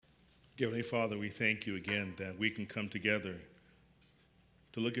Dear Heavenly Father, we thank you again that we can come together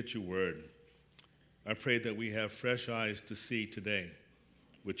to look at your word. I pray that we have fresh eyes to see today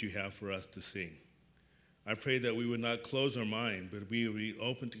what you have for us to see. I pray that we would not close our mind, but we would be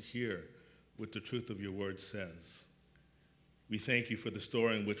open to hear what the truth of your word says. We thank you for the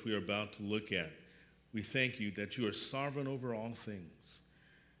story in which we are about to look at. We thank you that you are sovereign over all things.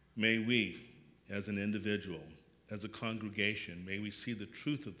 May we, as an individual, as a congregation, may we see the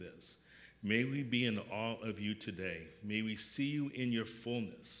truth of this. May we be in awe of you today. May we see you in your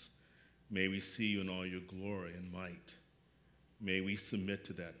fullness. May we see you in all your glory and might. May we submit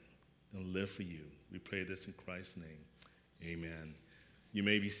to that and live for you. We pray this in Christ's name. Amen. You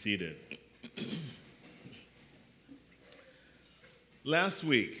may be seated. Last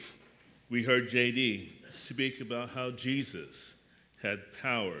week, we heard J.D. speak about how Jesus had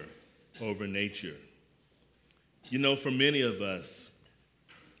power over nature. You know, for many of us,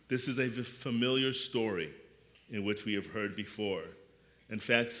 this is a familiar story in which we have heard before. In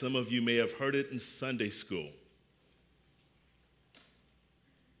fact, some of you may have heard it in Sunday school.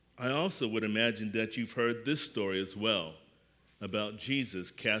 I also would imagine that you've heard this story as well about Jesus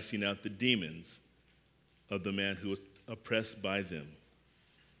casting out the demons of the man who was oppressed by them.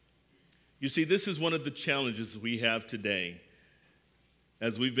 You see, this is one of the challenges we have today.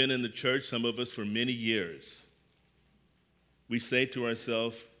 As we've been in the church, some of us for many years, we say to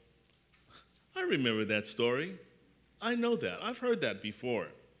ourselves, I remember that story. I know that. I've heard that before.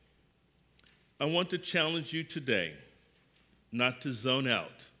 I want to challenge you today not to zone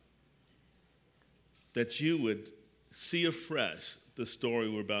out, that you would see afresh the story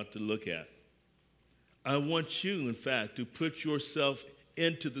we're about to look at. I want you, in fact, to put yourself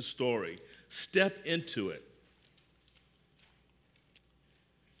into the story. Step into it.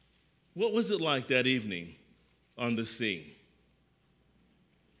 What was it like that evening on the sea?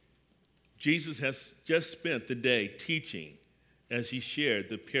 Jesus has just spent the day teaching as he shared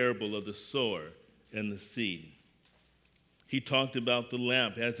the parable of the sower and the seed. He talked about the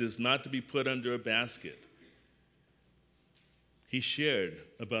lamp as is not to be put under a basket. He shared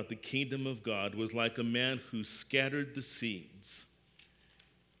about the kingdom of God was like a man who scattered the seeds.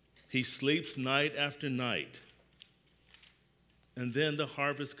 He sleeps night after night, and then the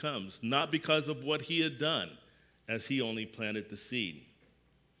harvest comes, not because of what he had done, as he only planted the seed.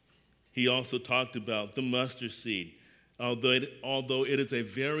 He also talked about the mustard seed. Although it is a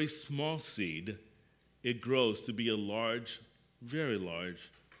very small seed, it grows to be a large, very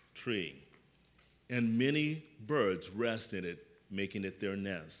large tree. And many birds rest in it, making it their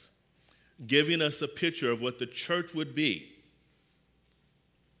nest, giving us a picture of what the church would be.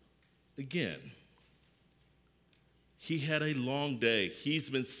 Again, he had a long day. He's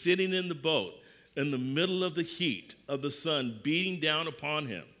been sitting in the boat in the middle of the heat of the sun beating down upon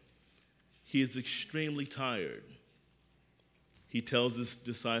him. He is extremely tired. He tells his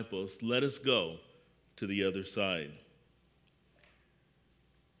disciples, let us go to the other side.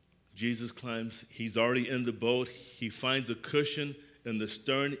 Jesus climbs, he's already in the boat. He finds a cushion in the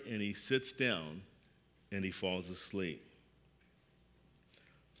stern and he sits down and he falls asleep.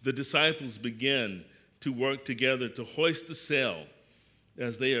 The disciples begin to work together to hoist the sail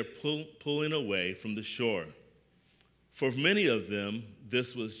as they are pulling away from the shore. For many of them,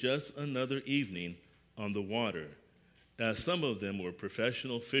 this was just another evening on the water, as some of them were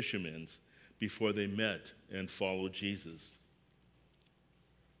professional fishermen before they met and followed Jesus.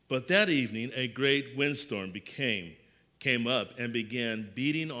 But that evening, a great windstorm came up and began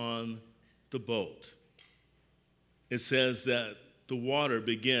beating on the boat. It says that the water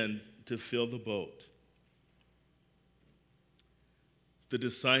began to fill the boat. The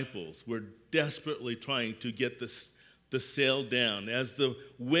disciples were desperately trying to get the sail down. As the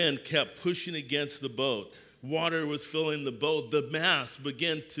wind kept pushing against the boat, water was filling the boat. The mast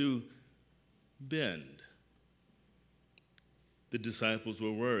began to bend. The disciples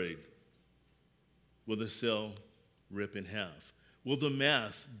were worried. Will the sail rip in half? Will the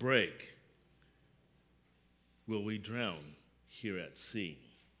mast break? Will we drown here at sea?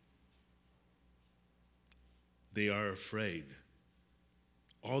 They are afraid.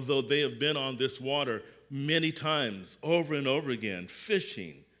 Although they have been on this water many times, over and over again,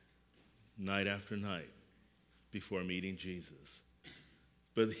 fishing night after night before meeting Jesus.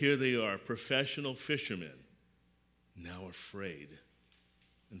 But here they are, professional fishermen, now afraid.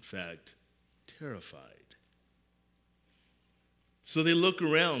 In fact, terrified. So they look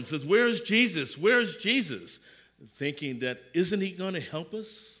around and says, where's Jesus? Where's Jesus? Thinking that, isn't he going to help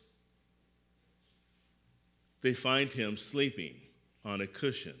us? They find him sleeping on a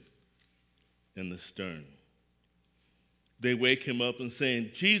cushion in the stern. They wake him up and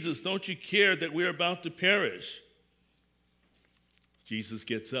saying, "Jesus, don't you care that we're about to perish?" Jesus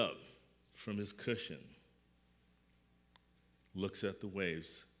gets up from his cushion, looks at the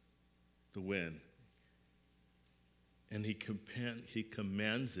waves, the wind, and he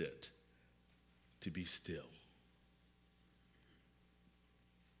commands it to be still.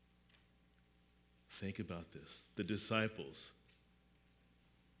 Think about this. The disciples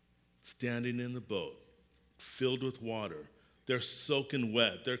standing in the boat, filled with water. They're soaking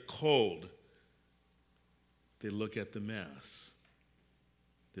wet. They're cold. They look at the mast.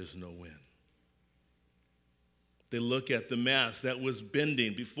 There's no wind. They look at the mast that was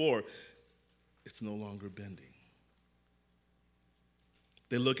bending before. It's no longer bending.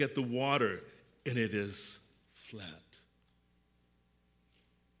 They look at the water, and it is flat.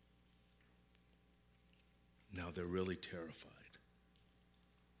 Now they're really terrified.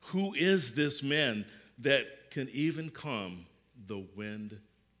 Who is this man that can even calm the wind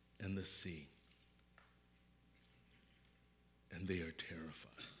and the sea? And they are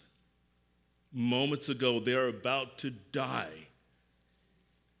terrified. Moments ago, they're about to die.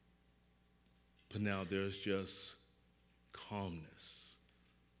 But now there's just calmness.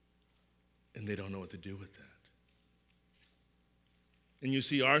 And they don't know what to do with that. And you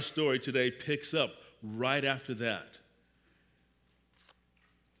see, our story today picks up right after that.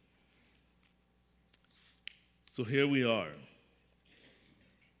 So here we are.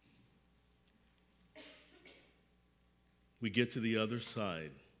 We get to the other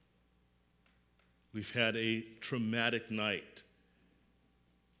side. We've had a traumatic night,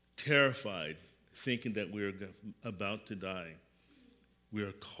 terrified, thinking that we're about to die. We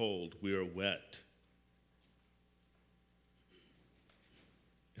are cold. We are wet.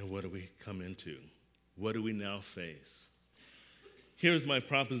 And what do we come into? What do we now face? Here's my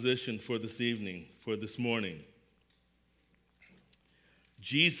proposition for this evening, for this morning.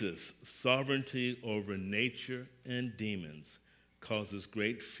 Jesus' sovereignty over nature and demons causes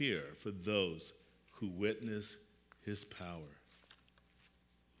great fear for those who witness his power.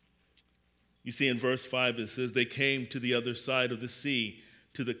 You see, in verse 5, it says, they came to the other side of the sea,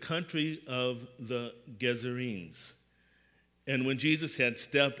 to the country of the Gerasenes. And when Jesus had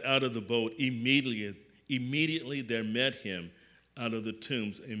stepped out of the boat, immediately there met him out of the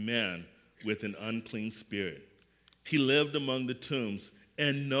tombs a man with an unclean spirit. He lived among the tombs,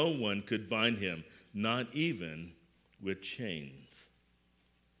 and no one could bind him, not even with chains.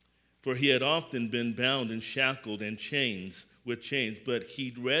 For he had often been bound and shackled and with chains, but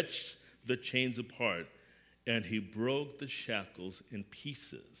he wrenched the chains apart, and he broke the shackles in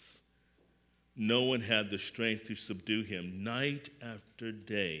pieces. No one had the strength to subdue him. Night and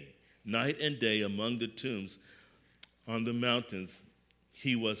day among the tombs on the mountains,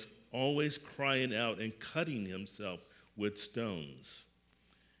 he was always crying out and cutting himself with stones.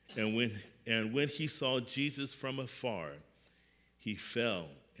 And when he saw Jesus from afar, he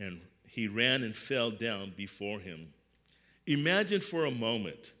ran and fell down before him. Imagine for a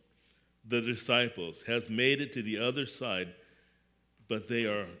moment the disciples has made it to the other side, but they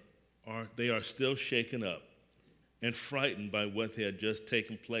are still shaken up and frightened by what had just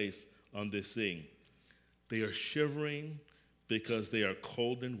taken place on the sea. They are shivering because they are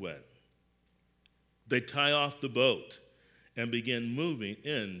cold and wet. They tie off the boat and begin moving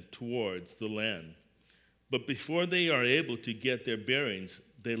in towards the land. But before they are able to get their bearings,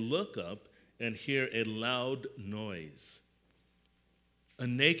 they look up and hear a loud noise. A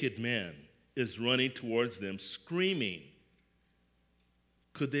naked man is running towards them, screaming.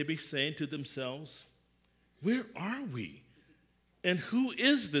 Could they be saying to themselves, "Where are we? And who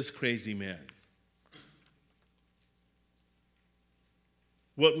is this crazy man?"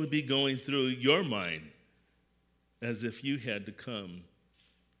 What would be going through your mind as if you had to come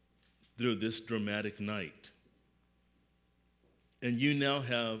through this dramatic night? And you now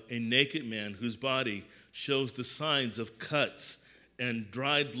have a naked man whose body shows the signs of cuts and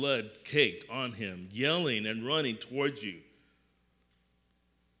dried blood caked on him, yelling and running towards you.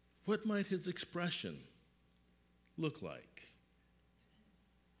 What might his expression look like?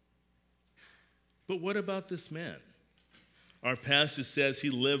 But what about this man? Our passage says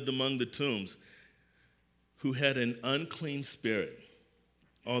he lived among the tombs, who had an unclean spirit,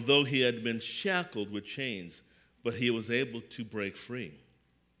 although he had been shackled with chains, but he was able to break free.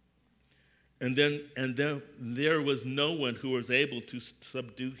 And then there was no one who was able to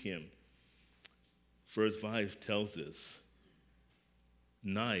subdue him. Verse 5 tells us,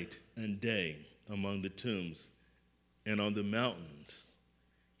 night and day among the tombs and on the mountains,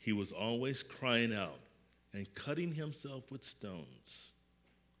 he was always crying out and cutting himself with stones.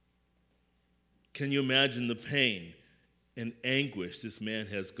 Can you imagine the pain and anguish this man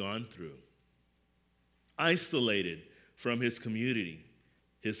has gone through. Isolated from his community,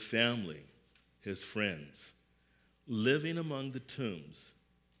 his family, his friends, living among the tombs.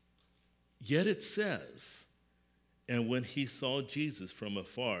 Yet it says, and when he saw Jesus from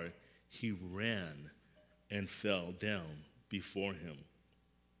afar, he ran and fell down before him.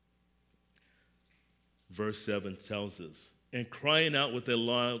 Verse 7 tells us, and crying out with a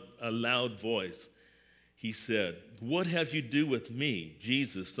loud voice, he said, "What have you to do with me,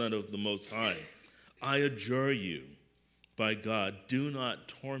 Jesus, Son of the Most High? I adjure you, by God, do not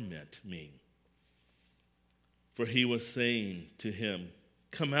torment me." For he was saying to him,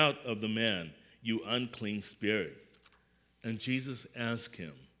 "Come out of the man, you unclean spirit." And Jesus asked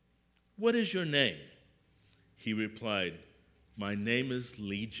him, "What is your name?" He replied, "My name is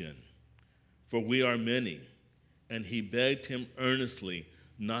Legion, for we are many." And he begged him earnestly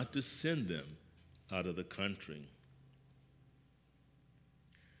not to send them out of the country.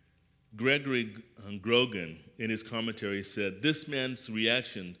 Gregory Grogan, in his commentary, said, this man's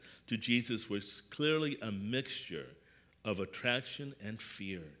reaction to Jesus was clearly a mixture of attraction and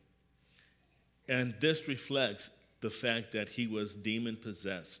fear. And this reflects the fact that he was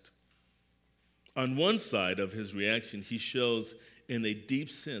demon-possessed. On one side of his reaction, he shows in a deep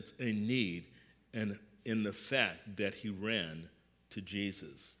sense a need and in the fact that he ran to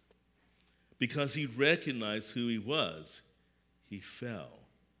Jesus. Because he recognized who he was, he fell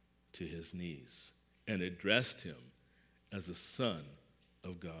to his knees and addressed him as a son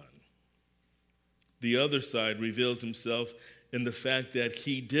of God. The other side reveals himself in the fact that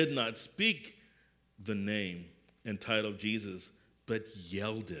he did not speak the name and title of Jesus, but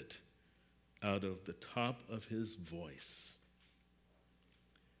yelled it out of the top of his voice.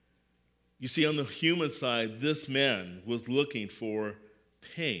 You see, on the human side, this man was looking for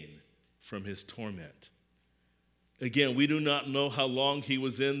pain from his torment. Again, we do not know how long he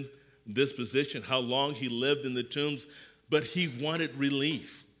was in this position, how long he lived in the tombs, but he wanted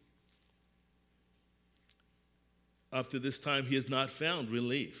relief. Up to this time, he has not found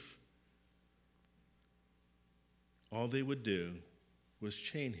relief. All they would do was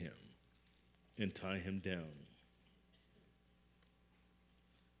chain him and tie him down.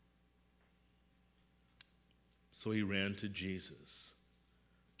 So he ran to Jesus.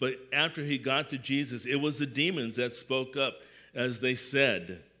 But after he got to Jesus, it was the demons that spoke up as they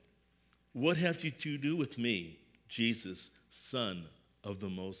said, "What have you to do with me, Jesus, Son of the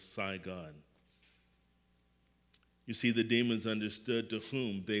Most High God?" You see, the demons understood to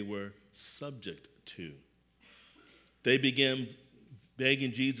whom they were subject to. They began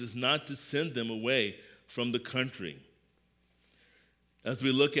begging Jesus not to send them away from the country. As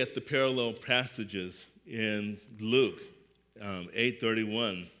we look at the parallel passages in Luke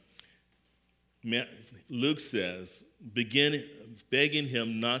 8:31, Luke says, begin begging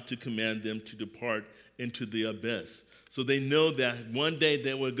him not to command them to depart into the abyss. So they know that one day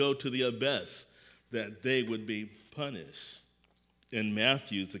they would go to the abyss, that they would be punished. In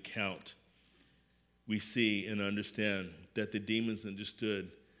Matthew's account, we see and understand that the demons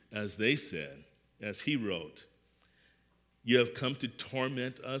understood, as they said, as he wrote, "You have come to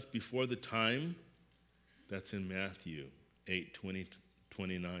torment us before the time." That's in Matthew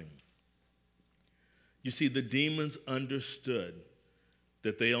 8:29. You see, the demons understood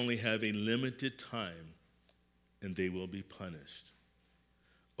that they only have a limited time and they will be punished.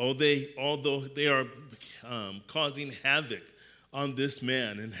 Although they are causing havoc on this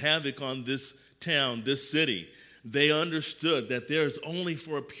man and havoc on this town, this city, they understood that there's only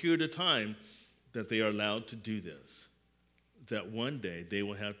for a period of time that they are allowed to do this, that one day they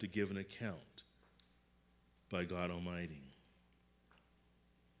will have to give an account by God Almighty.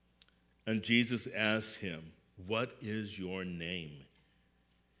 And Jesus asked him, "What is your name?"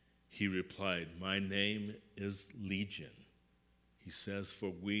 He replied, "My name is Legion." He says,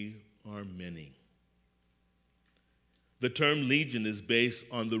 "For we are many." The term legion is based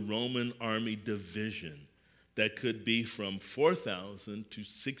on the Roman army division that could be from 4,000 to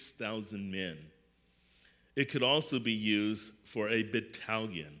 6,000 men. It could also be used for a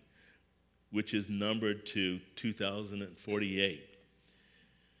battalion, which is numbered to 2,048.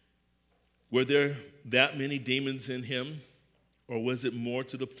 Were there that many demons in him, or was it more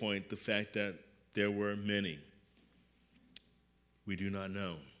to the point the fact that there were many? We do not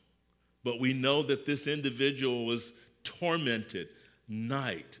know. But we know that this individual was tormented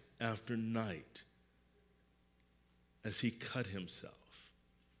night after night as he cut himself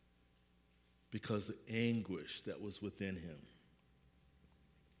because of the anguish that was within him.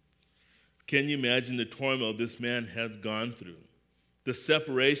 Can you imagine the turmoil this man had gone through? The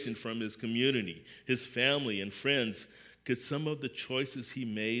separation from his community, his family and friends, Could some of the choices he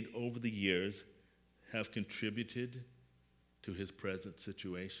made over the years have contributed to his present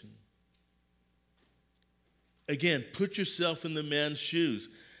situation? Again, put yourself in the man's shoes.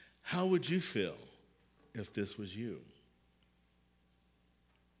 How would you feel if this was you?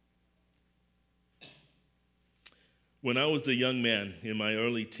 When I was a young man in my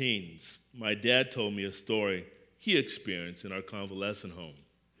early teens, my dad told me a story he experienced in our convalescent home.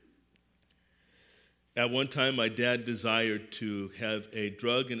 At one time, my dad desired to have a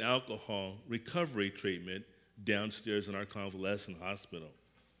drug and alcohol recovery treatment downstairs in our convalescent hospital.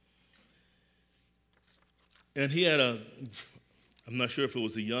 And he had I'm not sure if it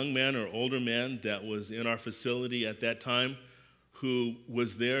was a young man or older man that was in our facility at that time who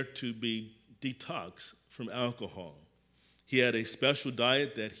was there to be detoxed from alcohol. He had a special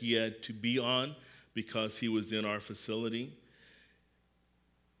diet that he had to be on because he was in our facility.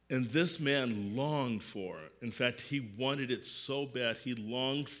 And this man longed for, in fact, he wanted it so bad, he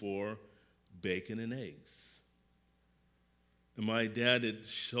longed for bacon and eggs. And my dad had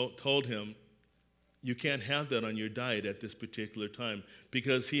told him, you can't have that on your diet at this particular time,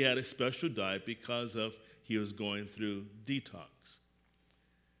 because he had a special diet because of he was going through detox.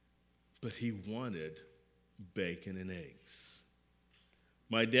 But he wanted bacon and eggs.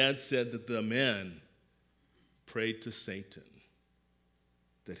 My dad said that the man prayed to Satan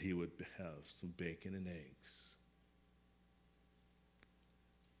that he would have some bacon and eggs.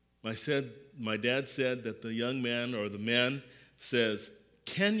 My dad said that the young man or the man says,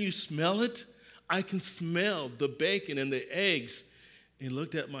 "Can you smell it? I can smell the bacon and the eggs." And he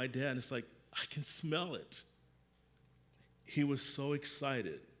looked at my dad and it's like, I can smell it. He was so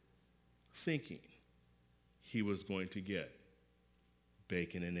excited, thinking he was going to get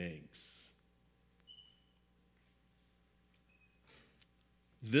bacon and eggs.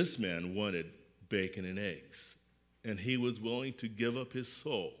 This man wanted bacon and eggs, and he was willing to give up his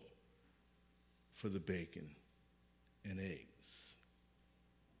soul for the bacon and eggs.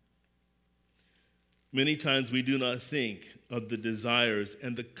 Many times we do not think of the desires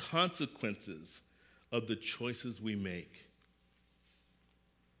and the consequences of the choices we make.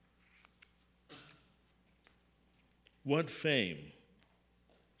 What fame?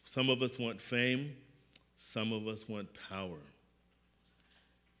 Some of us want fame, some of us want power.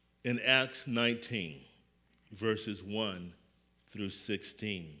 In Acts 19, verses 1 through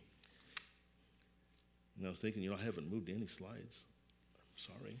 16. And I was thinking, I haven't moved any slides. I'm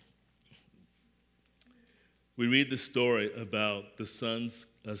sorry. We read the story about the sons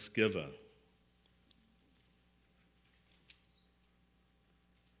of Sceva.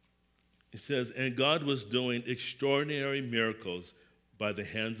 It says, and God was doing extraordinary miracles by the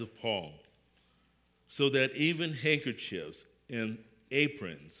hands of Paul, so that even handkerchiefs and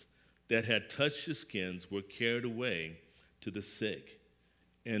aprons that had touched the skins were carried away to the sick,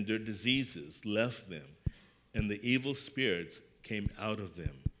 and their diseases left them, and the evil spirits came out of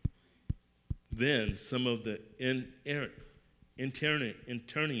them. Then some of the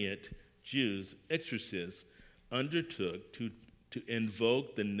internet Jews, exorcists, undertook to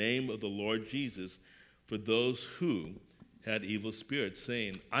invoke the name of the Lord Jesus for those who had evil spirits,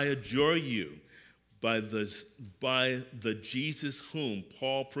 saying, I adjure you by the Jesus whom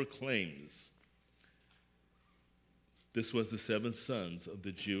Paul proclaims. This was the 7 sons of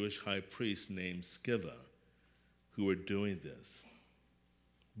the Jewish high priest named Sceva who were doing this.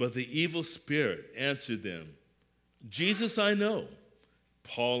 But the evil spirit answered them, Jesus I know,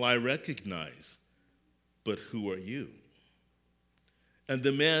 Paul I recognize, but who are you? And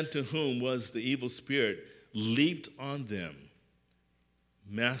the man to whom was the evil spirit leaped on them,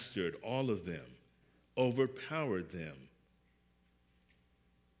 mastered all of them, overpowered them.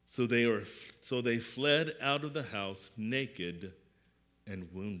 So they fled out of the house naked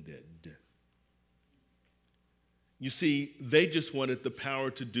and wounded. You see, they just wanted the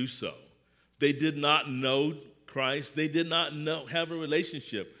power to do so. They did not know Christ. They did not have a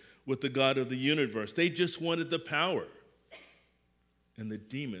relationship with the God of the universe. They just wanted the power. And the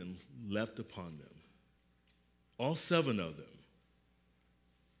demon leapt upon them. All 7 of them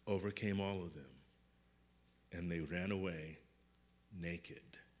overcame all of them. And they ran away naked.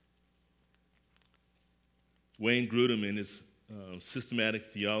 Wayne Grudem, in his systematic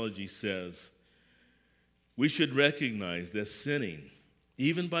theology, says, we should recognize that sinning,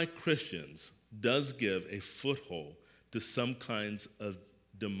 even by Christians, does give a foothold to some kinds of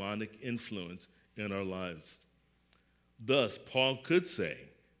demonic influence in our lives. Thus, Paul could say,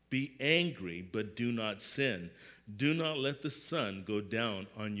 be angry, but do not sin. Do not let the sun go down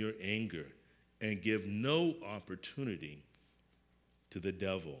on your anger, and give no opportunity to the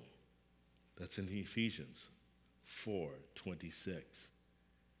devil. That's in Ephesians 4:26.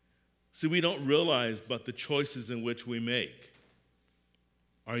 See, we don't realize about the choices in which we make.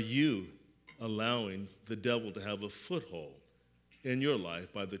 Are you allowing the devil to have a foothold in your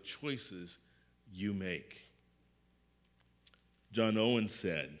life by the choices you make? John Owen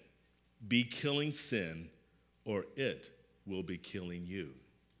said, "Be killing sin, or it will be killing you."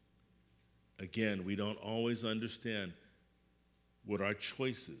 Again, we don't always understand what our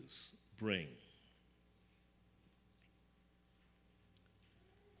choices bring.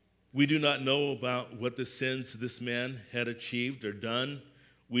 We do not know about what the sins this man had achieved or done.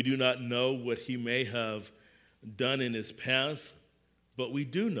 We do not know what he may have done in his past, but we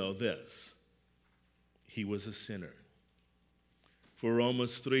do know this: he was a sinner. For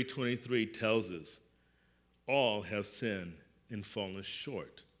Romans 3:23 tells us, all have sinned and fallen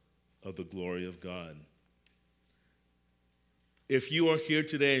short of the glory of God. If you are here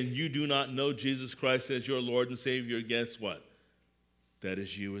today and you do not know Jesus Christ as your Lord and Savior, guess what? That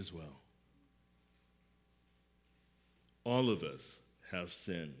is you as well. All of us have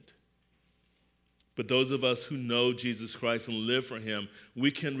sinned. But those of us who know Jesus Christ and live for him,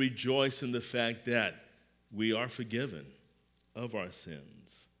 we can rejoice in the fact that we are forgiven of our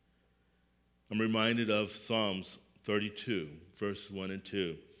sins. I'm reminded of Psalms 32, verses 1 and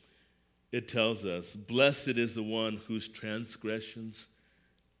 2. It tells us, "Blessed is the one whose transgressions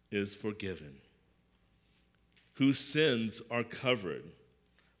is forgiven, whose sins are covered.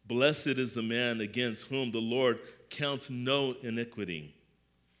 Blessed is the man against whom the Lord counts no iniquity,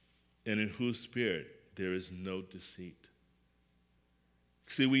 and in whose spirit there is no deceit."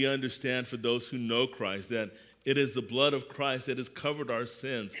 See, we understand for those who know Christ that it is the blood of Christ that has covered our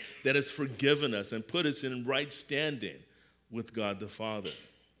sins, that has forgiven us and put us in right standing with God the Father.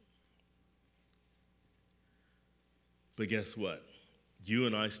 But guess what? You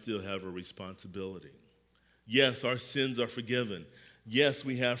and I still have a responsibility. Yes, our sins are forgiven. Yes,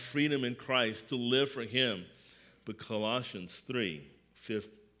 we have freedom in Christ to live for him. But Colossians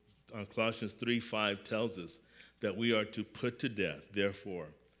 3:5 tells us that we are to put to death,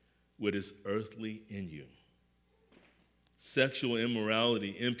 therefore, what is earthly in you. Sexual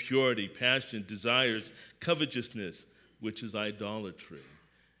immorality, impurity, passion, desires, covetousness, which is idolatry.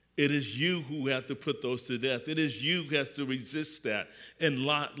 It is you who have to put those to death. It is you who has to resist that and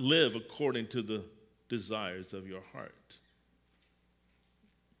not live according to the desires of your heart,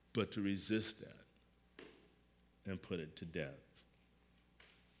 but to resist that and put it to death.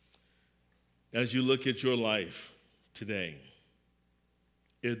 As you look at your life today,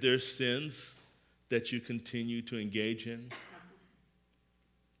 if there's sins that you continue to engage in,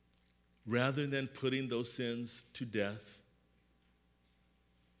 rather than putting those sins to death,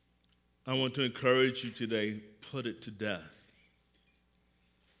 I want to encourage you today, put it to death.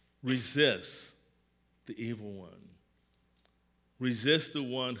 Resist the evil one. Resist the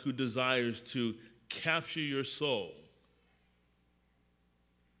one who desires to capture your soul,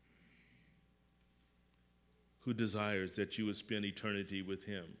 who desires that you would spend eternity with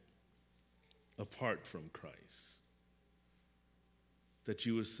him apart from Christ, that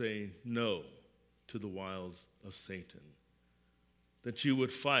you would say no to the wiles of Satan, that you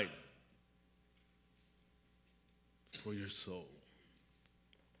would fight for your soul.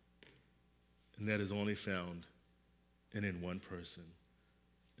 And that is only found in one person,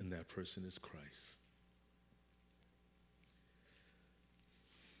 and that person is Christ.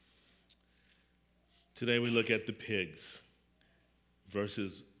 Today we look at the pigs,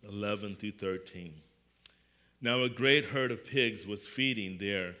 verses 11 through 13. Now a great herd of pigs was feeding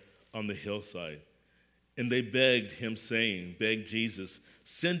there on the hillside, and they begged him, saying, begged Jesus,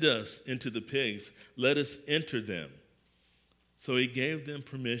 "Send us into the pigs, let us enter them." So he gave them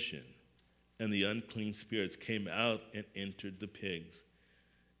permission, and the unclean spirits came out and entered the pigs,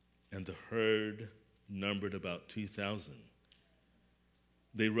 and the herd numbered about 2,000.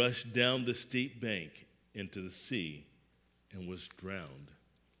 They rushed down the steep bank into the sea and was drowned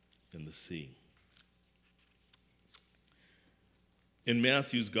in the sea. In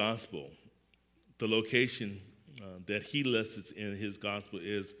Matthew's gospel, the location that he lists in his gospel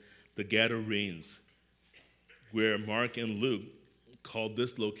is the Gadarenes, where Mark and Luke called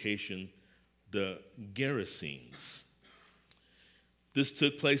this location the Gerasenes. This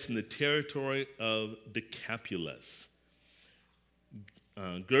took place in the territory of Decapolis.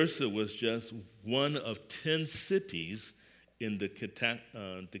 Gersa was just one of 10 cities in the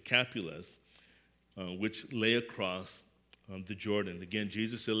Decapolis, which lay across the Jordan. Again,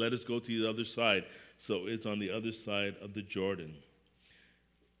 Jesus said, "Let us go to the other side." So it's on the other side of the Jordan.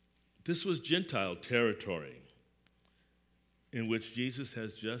 This was Gentile territory in which Jesus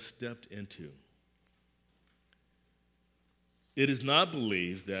has just stepped into. It is not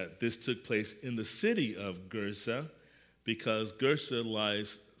believed that this took place in the city of Gersa, because Gersa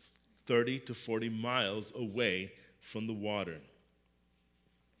lies 30 to 40 miles away from the water.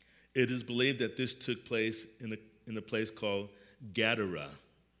 It is believed that this took place in a place called Gadara,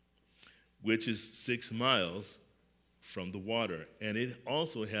 which is 6 miles from the water. And it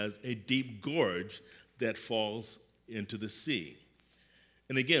also has a deep gorge that falls into the sea.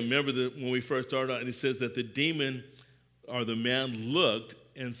 And again, remember that when we first started out, it says that the demon or the man looked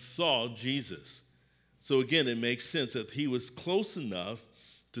and saw Jesus. So again, it makes sense that he was close enough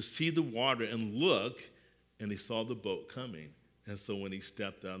to see the water and look, and he saw the boat coming. And so when he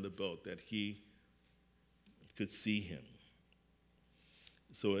stepped out of the boat, that he could see him.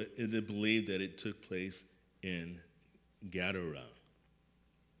 So it is believed that it took place in Gadara.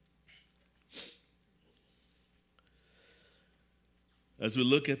 As we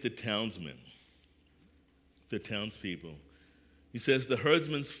look at the townsmen, the townspeople, he says, the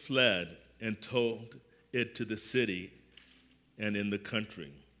herdsmen fled and told it to the city and in the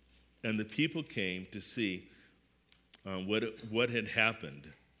country. And the people came to see what had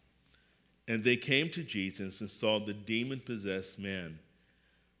happened. And they came to Jesus and saw the demon-possessed man,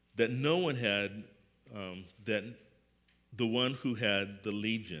 that no one had, that the one who had the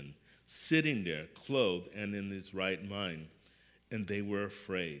legion, sitting there, clothed and in his right mind. And they were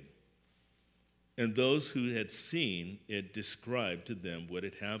afraid. And those who had seen it described to them what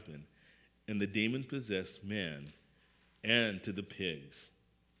had happened, and the demon-possessed man, and to the pigs.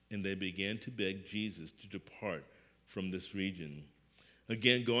 And they began to beg Jesus to depart from this region.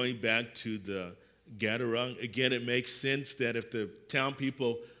 Again, going back to the Gadara, again, it makes sense that if the town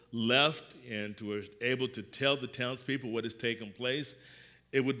people left and were able to tell the townspeople what has taken place,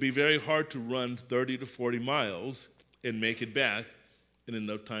 it would be very hard to run 30 to 40 miles and make it back in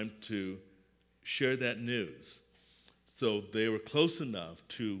enough time to share that news. So they were close enough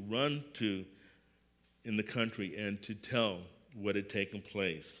to run to in the country and to tell what had taken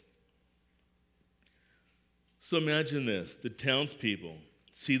place. So imagine this. The townspeople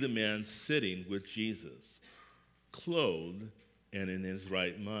see the man sitting with Jesus, clothed and in his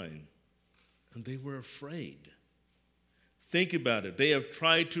right mind, and they were afraid. Think about it. They have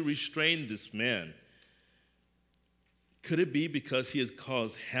tried to restrain this man. Could it be because he has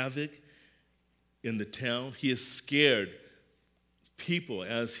caused havoc in the town? He has scared people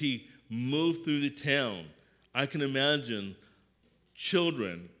as he moved through the town. I can imagine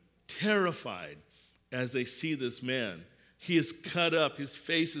children terrified as they see this man. He is cut up, his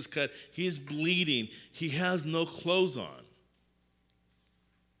face is cut, he is bleeding, he has no clothes on.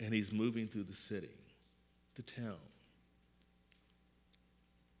 And he's moving through the city, the town.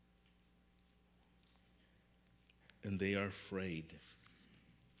 And they are afraid.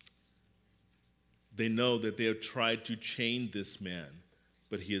 They know that they have tried to chain this man,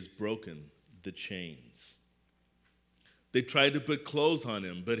 but he has broken the chains. They tried to put clothes on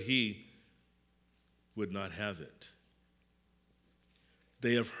him, but he would not have it.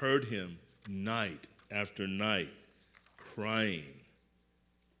 They have heard him night after night crying,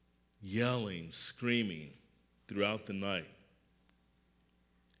 yelling, screaming throughout the night.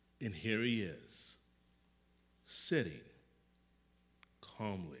 And here he is, sitting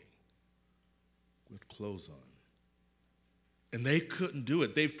calmly with clothes on. And they couldn't do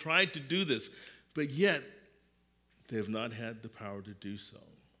it. They've tried to do this, but yet they have not had the power to do so.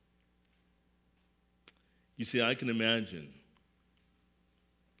 You see, I can imagine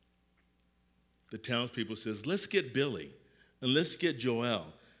the townspeople says, let's get Billy and let's get Joel.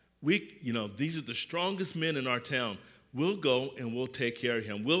 These are the strongest men in our town. We'll go and we'll take care of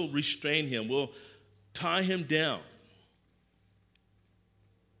him. We'll restrain him. We'll tie him down.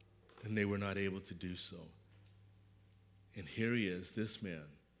 And they were not able to do so. And here he is, this man,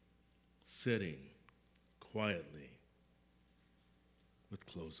 sitting quietly with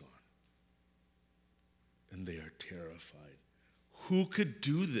clothes on. And they are terrified. Who could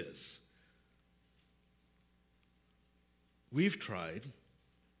do this? We've tried,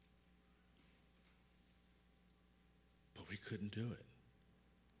 but we couldn't do it.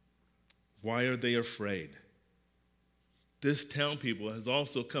 Why are they afraid? This town people has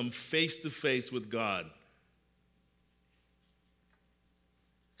also come face to face with God,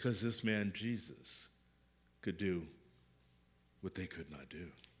 because this man, Jesus, could do what they could not do.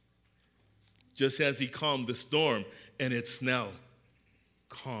 Just as he calmed the storm, and it's now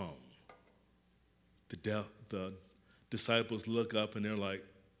calm. The disciples look up and they're like,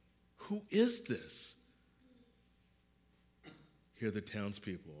 who is this? Here the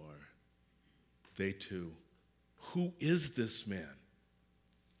townspeople are. They too. Who is this man?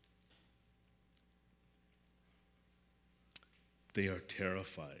 They are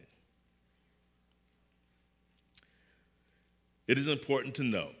terrified. It is important to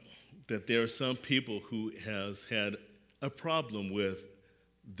note that there are some people who has had a problem with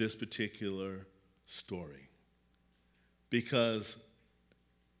this particular story. Because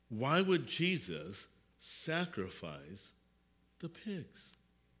why would Jesus sacrifice the pigs?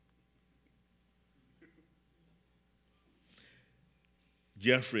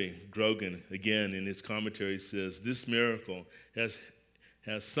 Jeffrey Grogan, again in his commentary, says this miracle has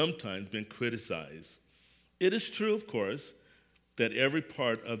sometimes been criticized. It is true, of course, that every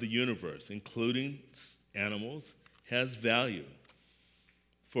part of the universe, including animals, has value,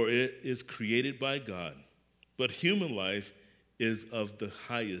 for it is created by God. But human life is of the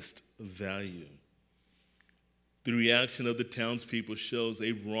highest value. The reaction of the townspeople shows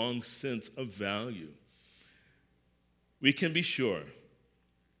a wrong sense of value. We can be sure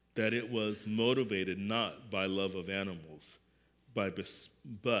that it was motivated not by love of animals, but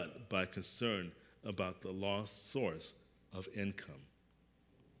by concern about the lost source of income.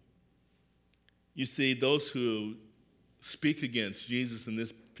 You see, those who speak against Jesus in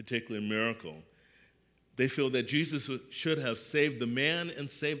this particular miracle, they feel that Jesus should have saved the man and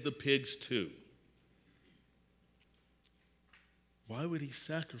saved the pigs too. Why would he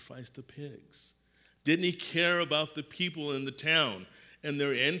sacrifice the pigs? Didn't he care about the people in the town and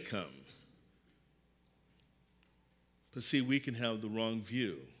their income? But see, we can have the wrong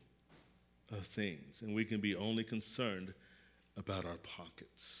view of things, and we can be only concerned about our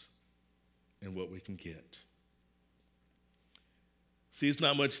pockets and what we can get. See, it's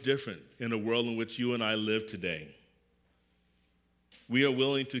not much different in a world in which you and I live today. We are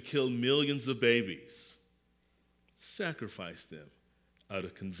willing to kill millions of babies, sacrifice them out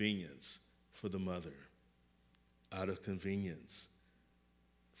of convenience for the mother, out of convenience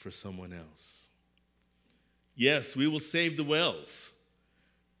for someone else. Yes, we will save the whales.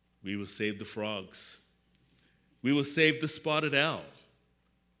 We will save the frogs. We will save the spotted owl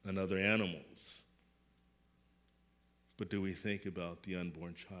and other animals. But do we think about the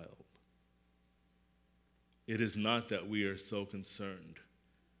unborn child? It is not that we are so concerned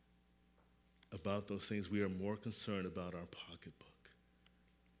about those things. We are more concerned about our pocketbook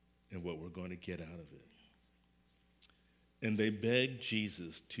and what we're going to get out of it. And they begged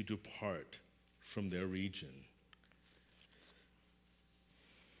Jesus to depart from their region.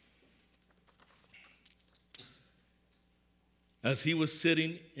 As he was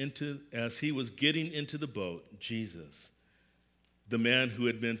getting into the boat, Jesus, the man who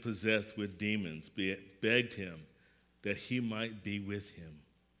had been possessed with demons, begged him that he might be with him.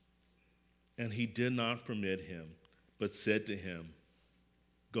 And he did not permit him, but said to him,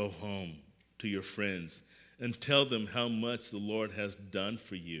 "Go home to your friends and tell them how much the Lord has done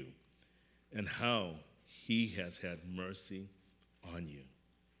for you and how he has had mercy on you."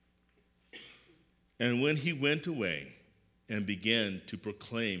 And when he went away and began to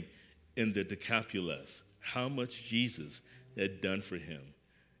proclaim in the Decapolis how much Jesus had done for him,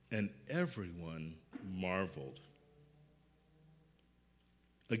 and everyone marveled.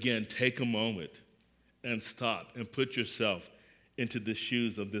 Again, take a moment and stop and put yourself into the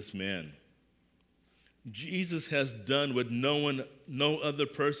shoes of this man. Jesus has done what no other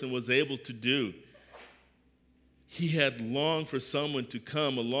person was able to do. He had longed for someone to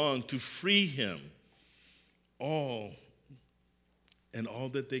come along to free him. All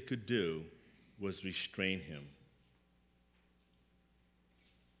that they could do was restrain him.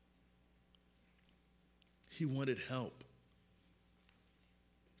 He wanted help,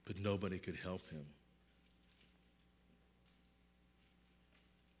 but nobody could help him.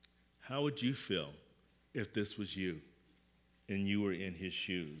 How would you feel if this was you and you were in his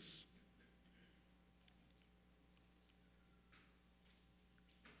shoes?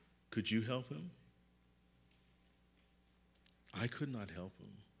 Could you help him? I could not help him.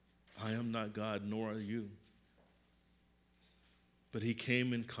 I am not God, nor are you. But he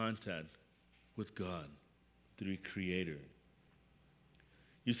came in contact with God, the Creator.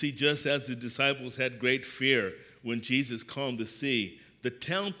 You see, just as the disciples had great fear when Jesus calmed the sea, the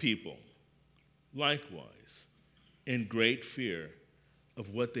town people, likewise, in great fear of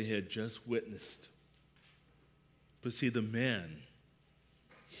what they had just witnessed. But see, the man,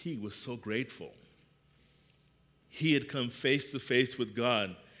 he was so grateful. He had come face to face with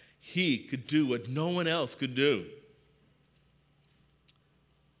God. He could do what no one else could do.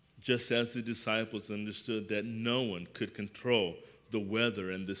 Just as the disciples understood that no one could control the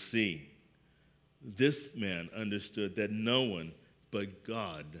weather and the sea, this man understood that no one but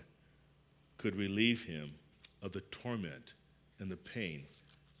God could relieve him of the torment and the pain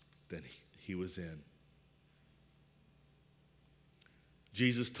that he was in.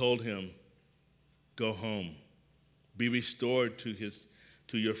 Jesus told him, go home. Be restored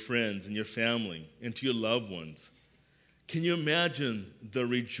to your friends and your family and to your loved ones. Can you imagine the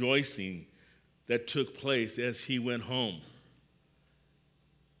rejoicing that took place as he went home?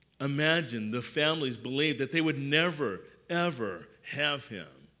 Imagine the families believed that they would never, ever have him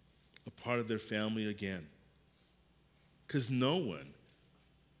a part of their family again, because no one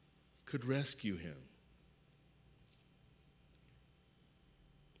could rescue him.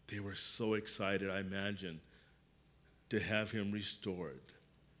 They were so excited, I imagine, to have him restored,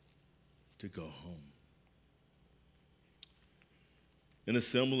 to go home. And a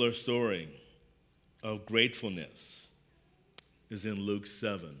similar story of gratefulness is in Luke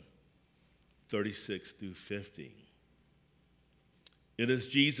 7:36 through 50. It is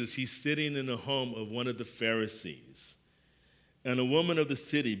Jesus, he's sitting in the home of one of the Pharisees, and a woman of the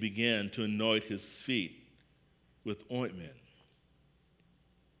city began to anoint his feet with ointment.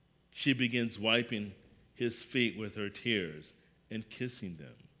 She begins wiping his feet with her tears and kissing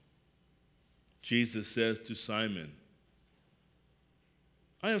them. Jesus says to Simon,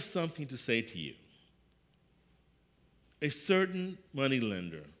 I have something to say to you. A certain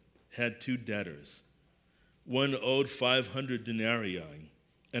moneylender had 2 debtors. One owed 500 denarii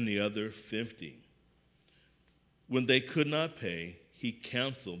and the other 50. When they could not pay, he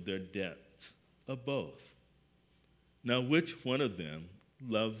canceled their debts of both. Now which one of them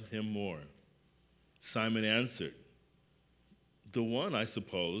loved him more? Simon answered, the one, I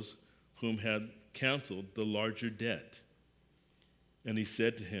suppose, whom had canceled the larger debt. And he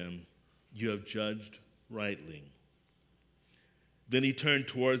said to him, you have judged rightly. Then he turned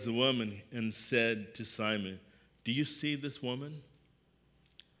towards the woman and said to Simon, do you see this woman?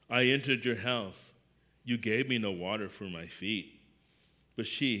 I entered your house. You gave me no water for my feet, but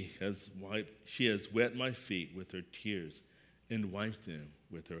she has wet my feet with her tears and wiped them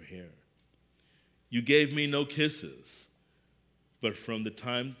with her hair. You gave me no kisses, but from the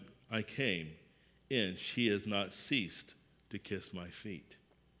time I came in, she has not ceased to kiss my feet.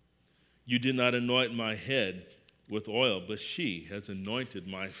 You did not anoint my head with oil, but she has anointed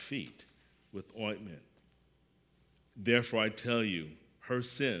my feet with ointment. Therefore I tell you, her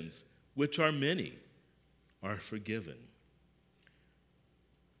sins, which are many, are forgiven.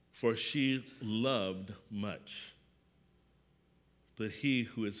 For she loved much, but he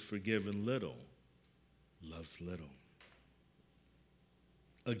who is forgiven little loves little.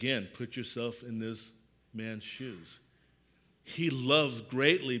 Again, put yourself in this man's shoes. He loves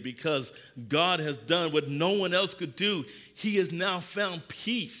greatly because God has done what no one else could do. He has now found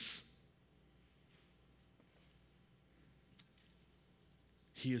peace.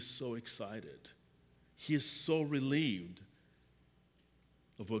 He is so excited. He is so relieved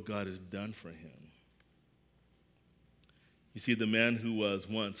of what God has done for him. You see, the man who was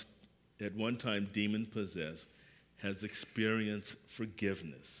at one time demon-possessed has experienced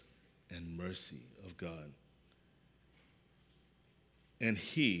forgiveness and mercy of God. And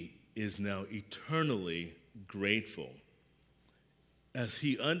he is now eternally grateful as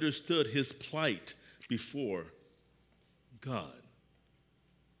he understood his plight before God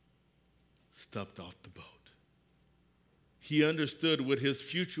stepped off the boat. He understood what his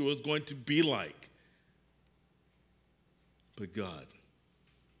future was going to be like. But God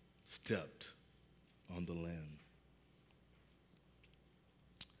stepped on the land.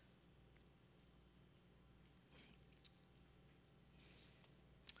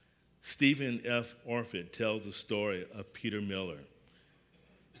 Stephen F. Orford tells the story of Peter Miller,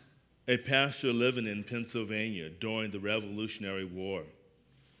 a pastor living in Pennsylvania during the Revolutionary War.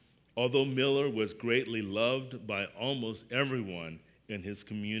 Although Miller was greatly loved by almost everyone in his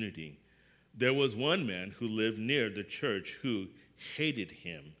community, there was one man who lived near the church who hated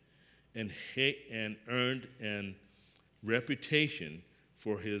him and earned a reputation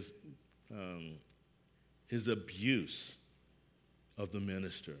for his abuse of the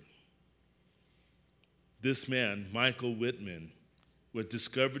minister. This man, Michael Whitman, was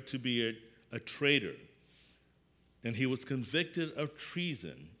discovered to be a traitor, and he was convicted of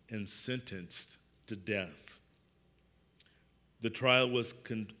treason and sentenced to death. The trial was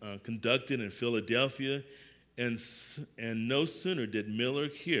conducted in Philadelphia, and no sooner did Miller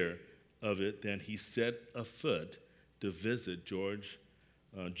hear of it than he set afoot to visit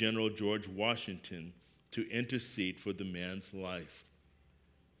General George Washington to intercede for the man's life.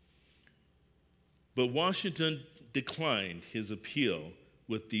 But Washington declined his appeal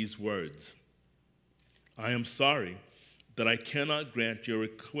with these words, I am sorry that I cannot grant your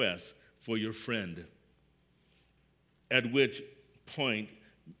request for your friend. At which point,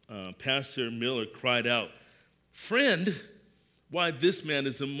 Pastor Miller cried out, Friend? why this man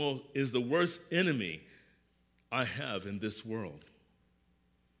is the worst enemy I have in this world.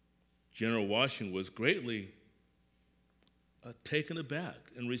 General Washington was greatly taken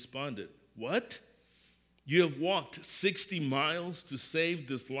aback and responded, "What? You have walked 60 miles to save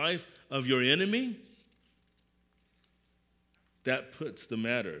this life of your enemy?" That puts the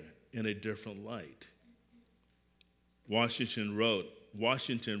matter in a different light. Washington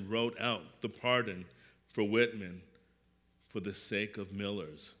wrote out the pardon for Whitman for the sake of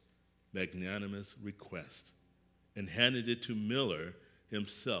Miller's magnanimous request and handed it to Miller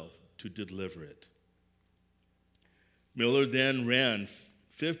himself to deliver it. Miller then ran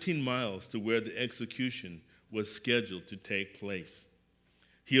 15 miles to where the execution was scheduled to take place.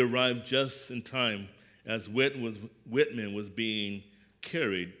 He arrived just in time as Whitman was being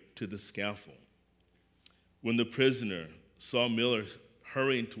carried to the scaffold. When the prisoner saw Miller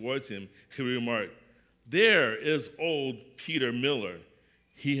hurrying towards him, he remarked, "There is old Peter Miller.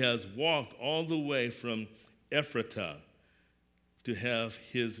 He has walked all the way from Ephrata to have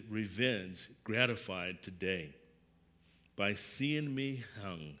his revenge gratified today by seeing me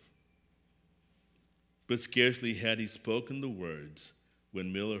hung." But scarcely had he spoken the words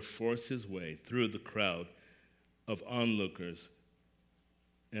when Miller forced his way through the crowd of onlookers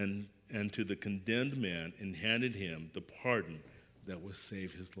and to the condemned man and handed him the pardon that would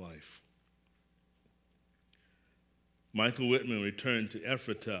save his life. Michael Whitman returned to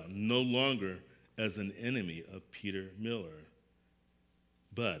Ephrata no longer as an enemy of Peter Miller,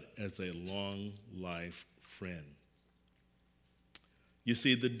 but as a long-life friend. You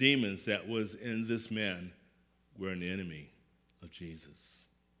see, the demons that was in this man were an enemy of Jesus.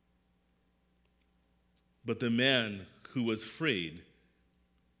 But the man who was freed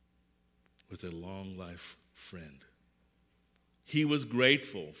was a long-life friend. He was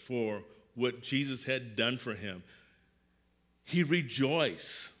grateful for what Jesus had done for him. He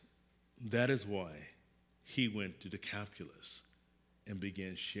rejoiced. That is why he went to Decapolis and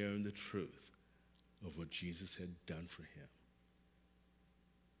began sharing the truth of what Jesus had done for him.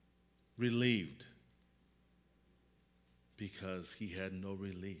 Relieved because he had no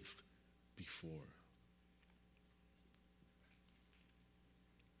relief before.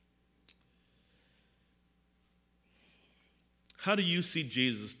 How do you see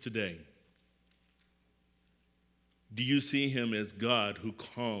Jesus today? Do you see him as God who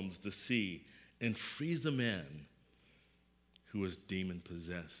calms the sea and frees a man who is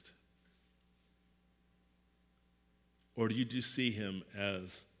demon-possessed? Or do you just see him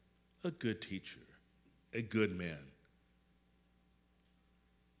as a good teacher, a good man,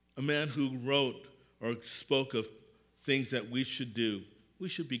 a man who wrote or spoke of things that we should do? We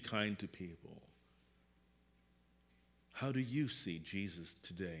should be kind to people. How do you see Jesus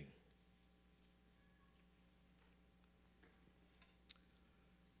today?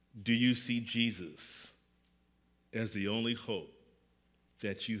 Do you see Jesus as the only hope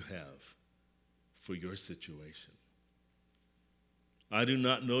that you have for your situation? I do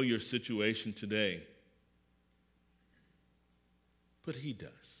not know your situation today, but he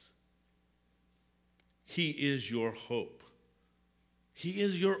does. He is your hope. He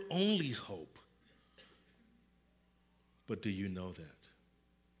is your only hope. But do you know that?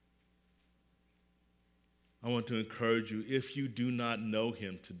 I want to encourage you, if you do not know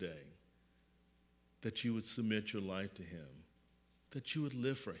him today, that you would submit your life to him, that you would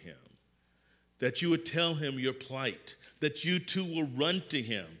live for him, that you would tell him your plight, that you too will run to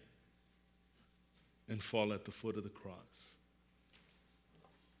him and fall at the foot of the cross.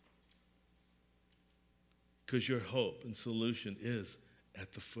 Because your hope and solution is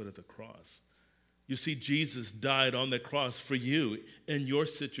at the foot of the cross. You see, Jesus died on the cross for you in your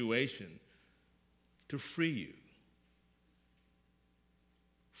situation to free you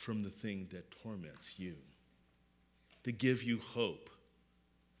from the thing that torments you, to give you hope.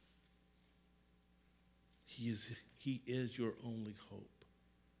 He is your only hope.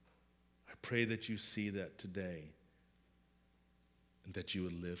 I pray that you see that today and that you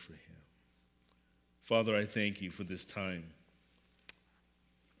would live for him. Father, I thank you for this time.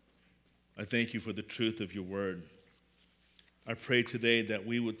 I thank you for the truth of your word. I pray today that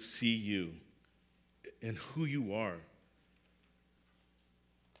we would see you and who you are.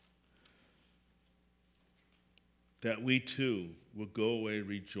 That we too will go away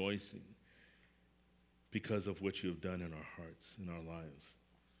rejoicing because of what you have done in our hearts, in our lives.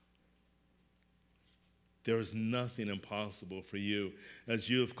 There is nothing impossible for you. As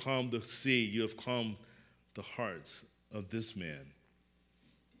you have calmed the sea, you have calmed the hearts of this man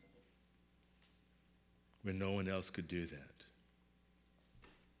where no one else could do that.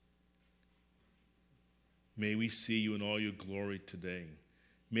 May we see you in all your glory today.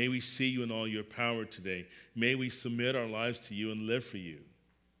 May we see you in all your power today. May we submit our lives to you and live for you.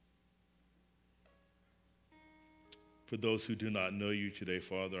 For those who do not know you today,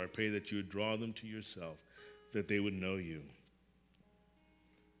 Father, I pray that you would draw them to yourself, that they would know you,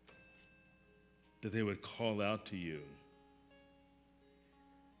 that they would call out to you,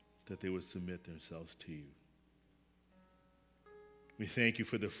 that they would submit themselves to you. We thank you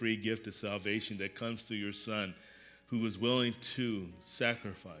for the free gift of salvation that comes through your Son, who was willing to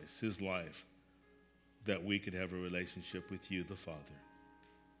sacrifice his life that we could have a relationship with you, the Father.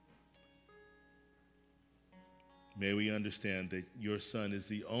 May we understand that your Son is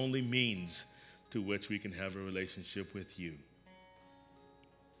the only means to which we can have a relationship with you.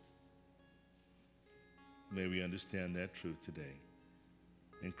 May we understand that truth today.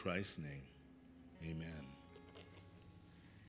 In Christ's name, amen.